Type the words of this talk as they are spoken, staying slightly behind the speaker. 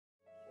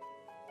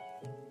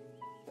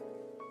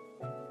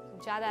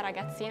Già da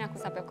ragazzina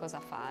sapevo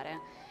cosa fare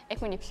e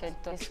quindi ho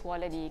scelto le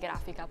scuole di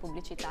grafica,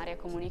 pubblicitaria e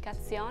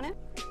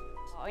comunicazione.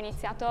 Ho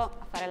iniziato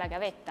a fare la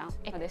gavetta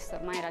e adesso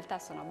ormai in realtà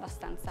sono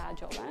abbastanza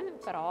giovane,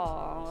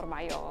 però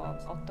ormai ho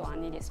 8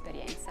 anni di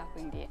esperienza,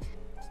 quindi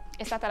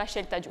è stata la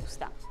scelta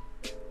giusta.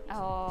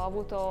 Ho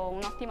avuto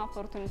un'ottima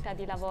opportunità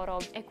di lavoro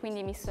e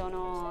quindi mi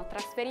sono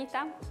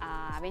trasferita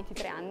a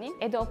 23 anni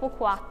e dopo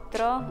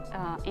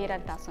 4 in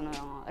realtà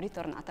sono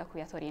ritornata qui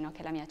a Torino,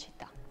 che è la mia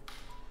città.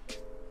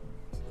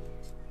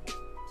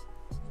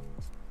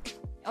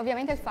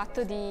 Ovviamente il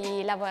fatto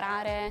di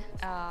lavorare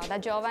da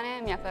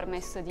giovane mi ha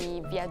permesso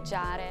di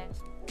viaggiare.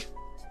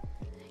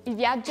 Il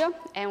viaggio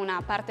è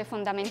una parte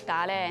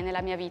fondamentale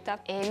nella mia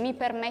vita e mi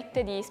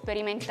permette di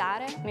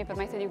sperimentare, mi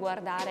permette di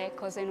guardare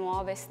cose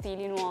nuove,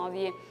 stili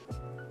nuovi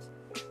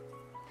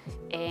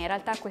e in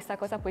realtà questa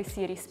cosa poi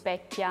si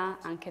rispecchia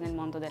anche nel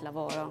mondo del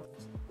lavoro.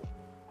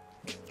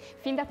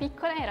 Fin da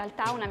piccola in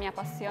realtà una mia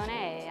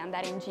passione è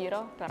andare in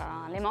giro per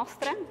le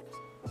mostre.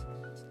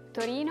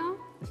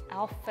 Torino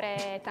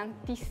offre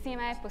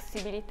tantissime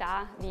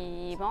possibilità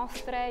di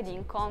mostre, di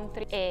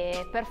incontri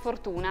e per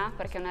fortuna,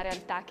 perché è una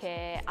realtà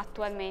che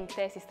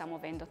attualmente si sta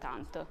muovendo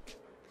tanto.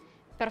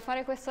 Per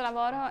fare questo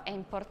lavoro è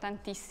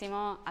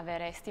importantissimo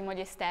avere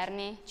stimoli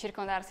esterni,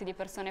 circondarsi di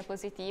persone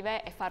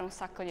positive e fare un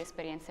sacco di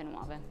esperienze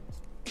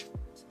nuove.